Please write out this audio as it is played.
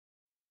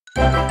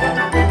It's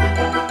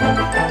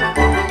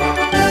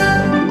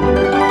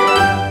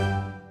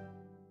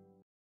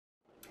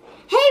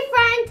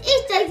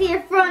Josie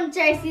here from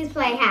Josie's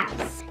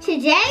Playhouse.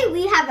 Today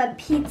we have a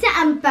pizza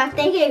and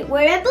birthday cake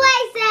with a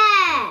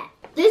playset.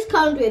 This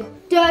comes with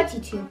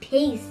 32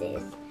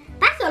 pieces.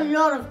 That's a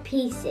lot of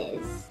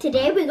pieces.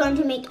 Today we're going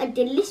to make a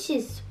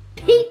delicious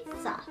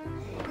pizza.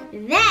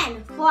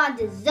 Then for our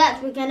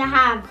dessert we're going to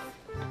have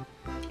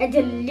a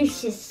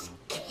delicious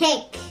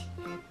cake.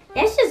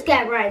 Let's just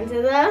get right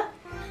into the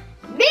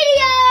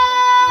video.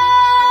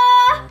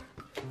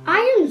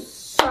 I am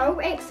so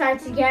excited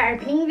to get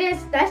opening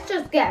this. Let's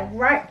just get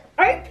right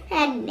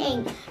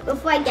opening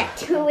before I get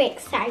too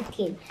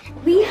excited.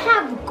 We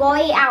have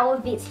got it out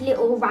of its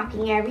little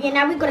wrapping area.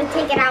 Now we're going to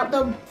take it out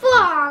the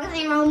box.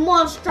 You know,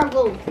 more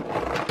struggle.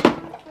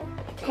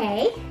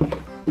 Okay.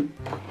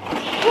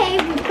 Okay,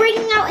 we're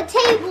bringing out a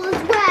table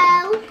as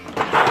well.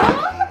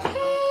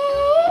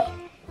 Okay.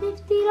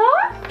 Lift it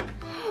up.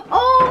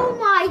 Oh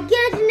my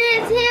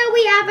goodness. Here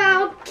we have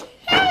our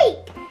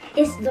cake.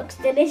 This looks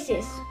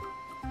delicious.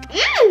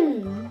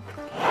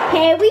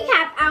 Here we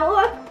have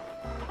our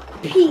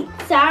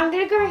pizza. I'm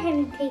going to go ahead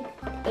and take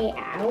it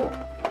out.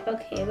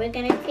 Okay, we're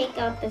going to take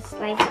out the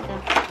slice of the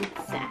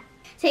pizza.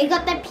 So you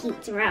got the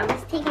pizza out.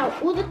 Let's take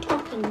out all the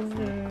toppings.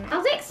 I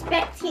was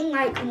expecting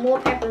like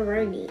more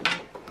pepperoni,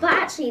 but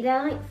actually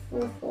they're like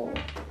full.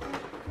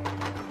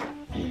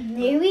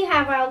 Here we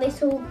have our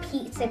little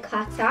pizza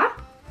cutter.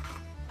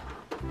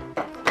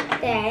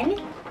 Then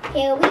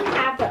here we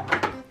have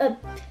a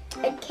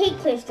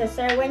cake lifter,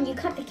 so when you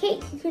cut the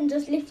cake you can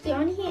just lift it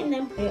on here and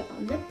then put it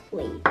on the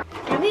plate.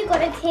 Now we've got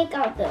to take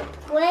out the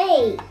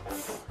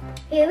plates.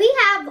 Here we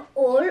have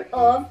all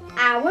of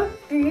our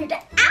food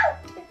out.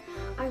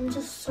 I'm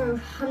just so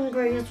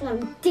hungry, I just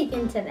want to dig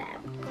into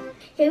them.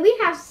 Here we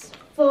have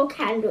 4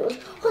 candles.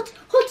 Hot.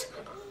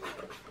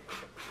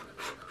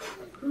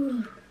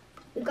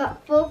 We've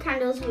got 4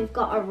 candles. We've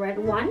got a red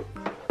one,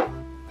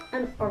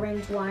 an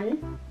orange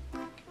one,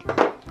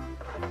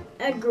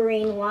 a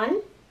green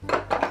one,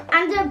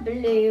 and a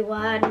blue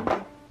one.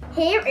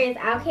 Here is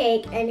our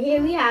cake, and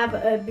here we have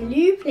a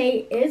blue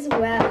plate as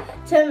well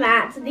to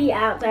match the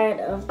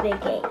outside of the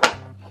cake.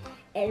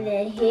 And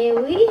then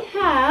here we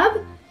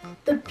have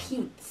the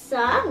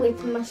pizza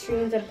with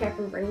mushrooms and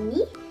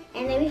pepperoni,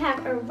 and then we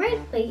have a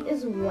red plate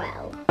as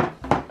well.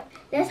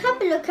 Let's have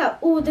a look at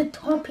all the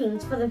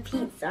toppings for the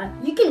pizza.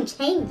 You can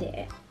change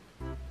it.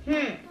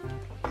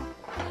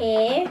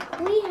 Here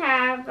we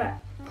have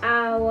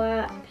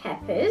our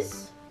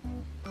peppers.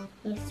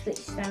 You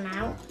switch them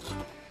out.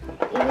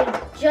 We will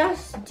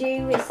just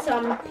do with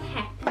some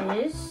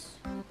peppers.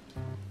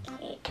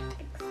 Okay,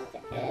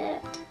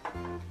 accept.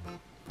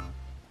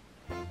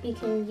 You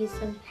can use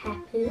some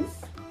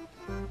peppers.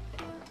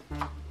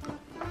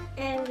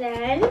 And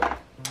then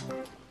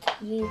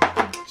you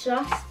could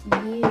just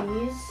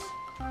use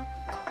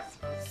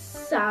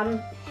some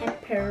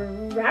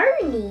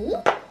pepperoni.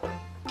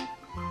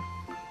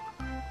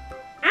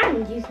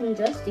 And you can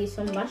just do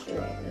some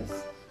mushrooms.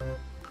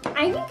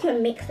 And you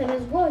can mix them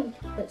as well. You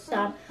can put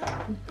some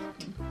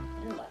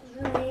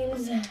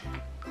mushrooms and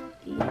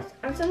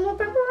some more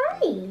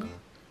pepperoni.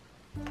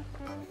 You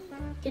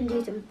can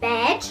do some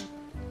veg,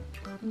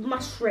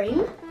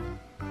 mushroom,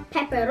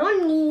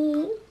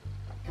 pepperoni.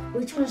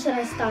 Which one should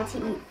I start to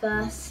eat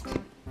first?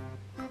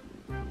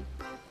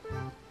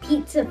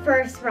 Pizza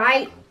first,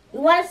 right?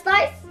 You want a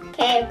slice?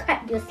 Okay, I'll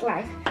cut you a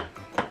slice.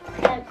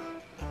 Okay.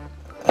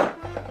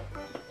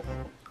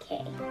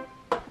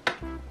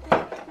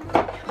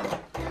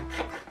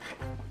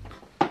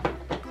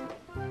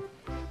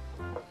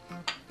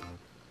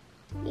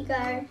 You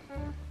go.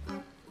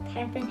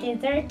 Time for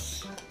dessert.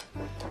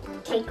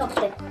 Take off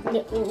the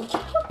little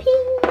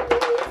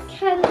toppings.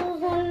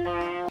 Candles on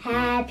now.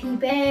 Happy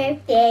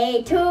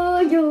birthday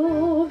to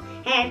you.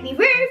 Happy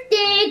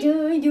birthday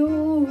to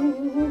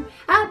you.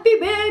 Happy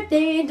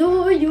birthday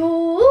to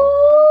you.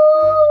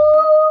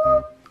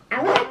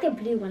 I would like the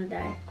blue one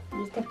though.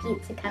 Use the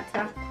pizza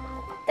cutter.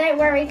 Don't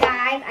worry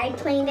guys, I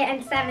cleaned it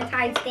and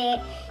sanitized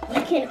it.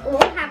 You can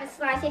all have a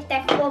slice if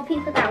there's 4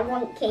 people that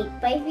want cake.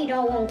 But if you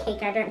don't want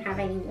cake, I don't have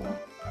any more.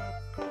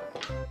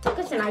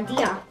 Got an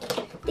idea.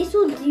 This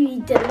will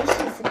be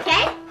delicious,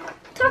 okay?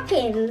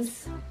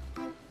 Toppings.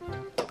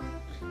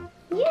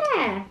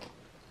 Yeah.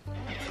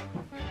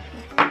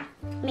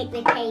 Make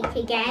the cake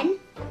again.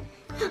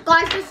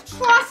 Guys, just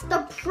trust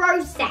the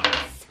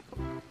process.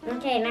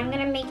 Okay, and I'm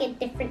gonna make it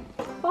different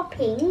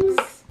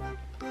toppings.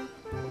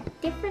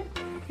 Different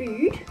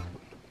food.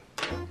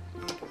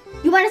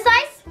 You want a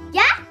slice?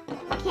 Yeah?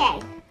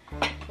 Okay.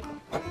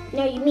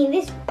 No, you mean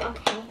this?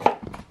 Okay.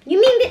 You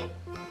mean this?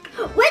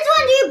 Which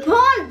one do you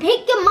want?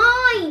 Pick your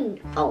mind.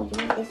 Oh, you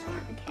mean this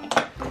one? Okay.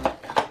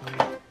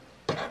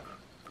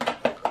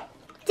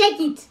 Take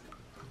it.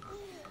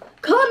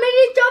 Come and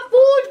eat your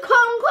food. Come.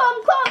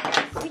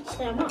 Switch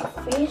them up,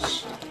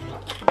 fish.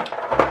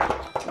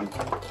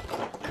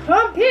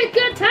 Come pick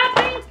your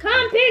toppings.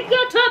 Come pick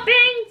your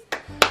toppings.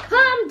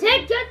 Come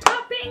take your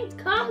toppings.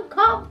 Come.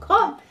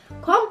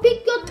 Come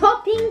pick your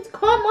toppings.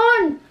 Come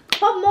on,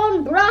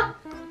 bruh.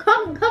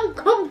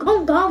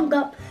 gum.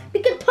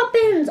 Bigger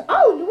toppings.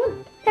 Oh, you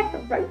want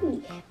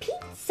pepperoni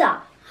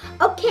pizza.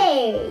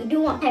 Okay, do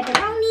you want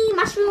pepperoni,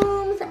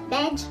 mushrooms,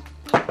 veg?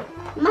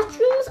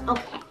 Mushrooms?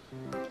 Okay.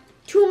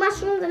 2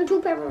 mushrooms and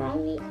 2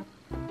 pepperoni.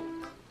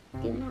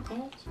 Do you want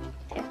veg?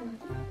 Pepperoni.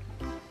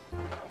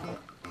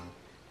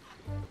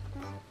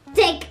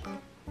 Take.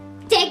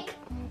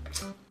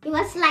 You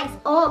must slice.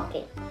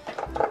 Okay.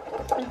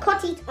 You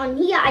cut it on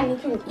here and you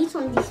can eat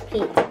on this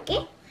plate,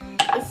 okay?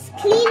 It's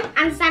clean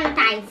and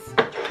sanitized.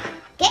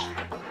 Okay?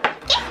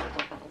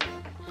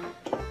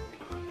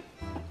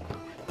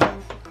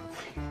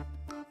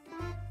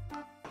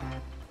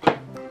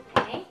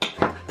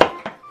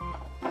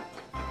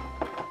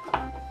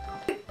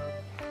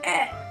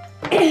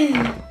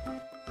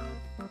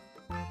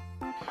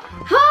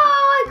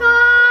 Hi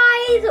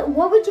guys!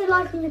 What would you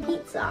like on your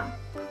pizza?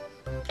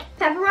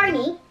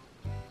 Pepperoni?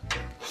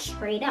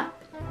 Straight up.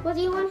 What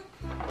do you want?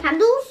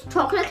 Candles?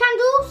 Chocolate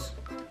candles?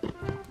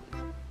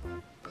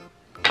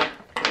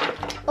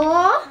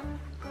 Or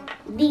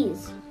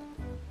these?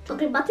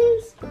 Chocolate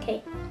buttons?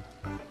 Okay.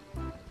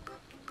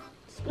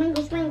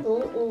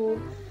 Sprinkle or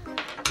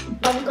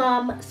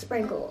bubblegum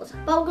sprinkles?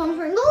 Bubblegum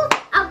sprinkles?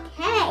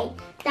 Okay.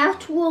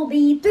 That will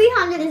be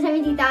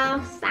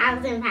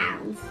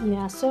 £370,000.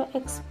 Yeah, so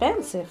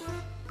expensive.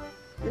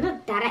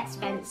 Not that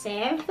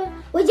expensive.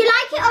 Would you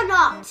like it or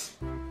not?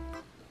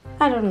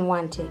 I don't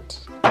want it.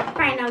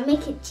 Fine, I'll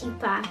make it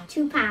cheaper.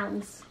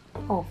 £2.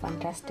 Oh,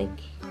 fantastic.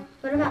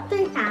 What about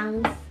 £3?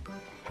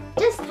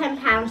 Just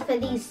 £10 for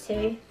these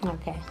 2.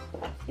 Okay.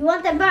 You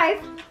want them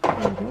both?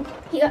 Mm-hmm.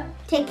 Here,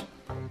 take.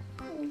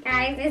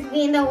 Guys, it's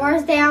been the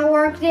worst day at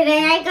work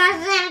today. I got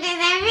something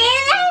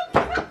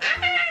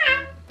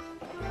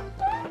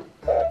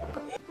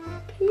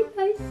Can you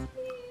guys see?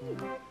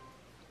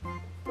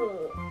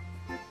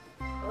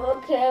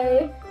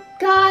 Okay.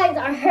 Guys,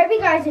 I hope you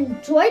guys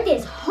enjoyed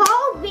this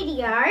whole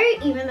video,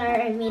 even though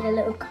I made a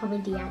little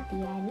comedy at the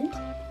end.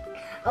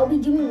 I'll be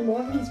doing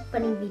more of these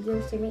funny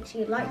videos, so make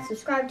sure you like,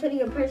 subscribe, turn on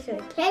your post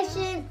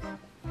notifications,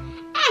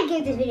 and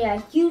give this video a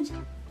huge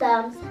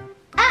thumbs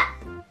up.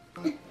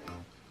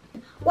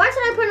 Why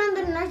should I put on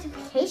the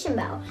notification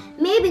bell?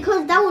 Maybe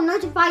because that will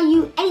notify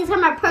you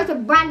anytime I post a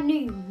brand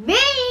new video.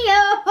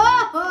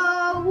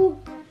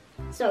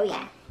 So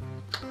yeah.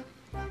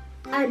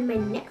 And my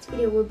next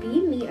video will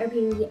be me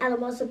opening the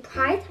Animal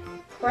Surprise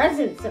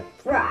present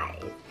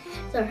surprise.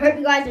 So I hope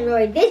you guys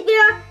enjoyed this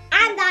video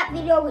and that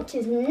video, which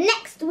is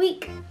next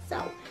week.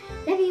 So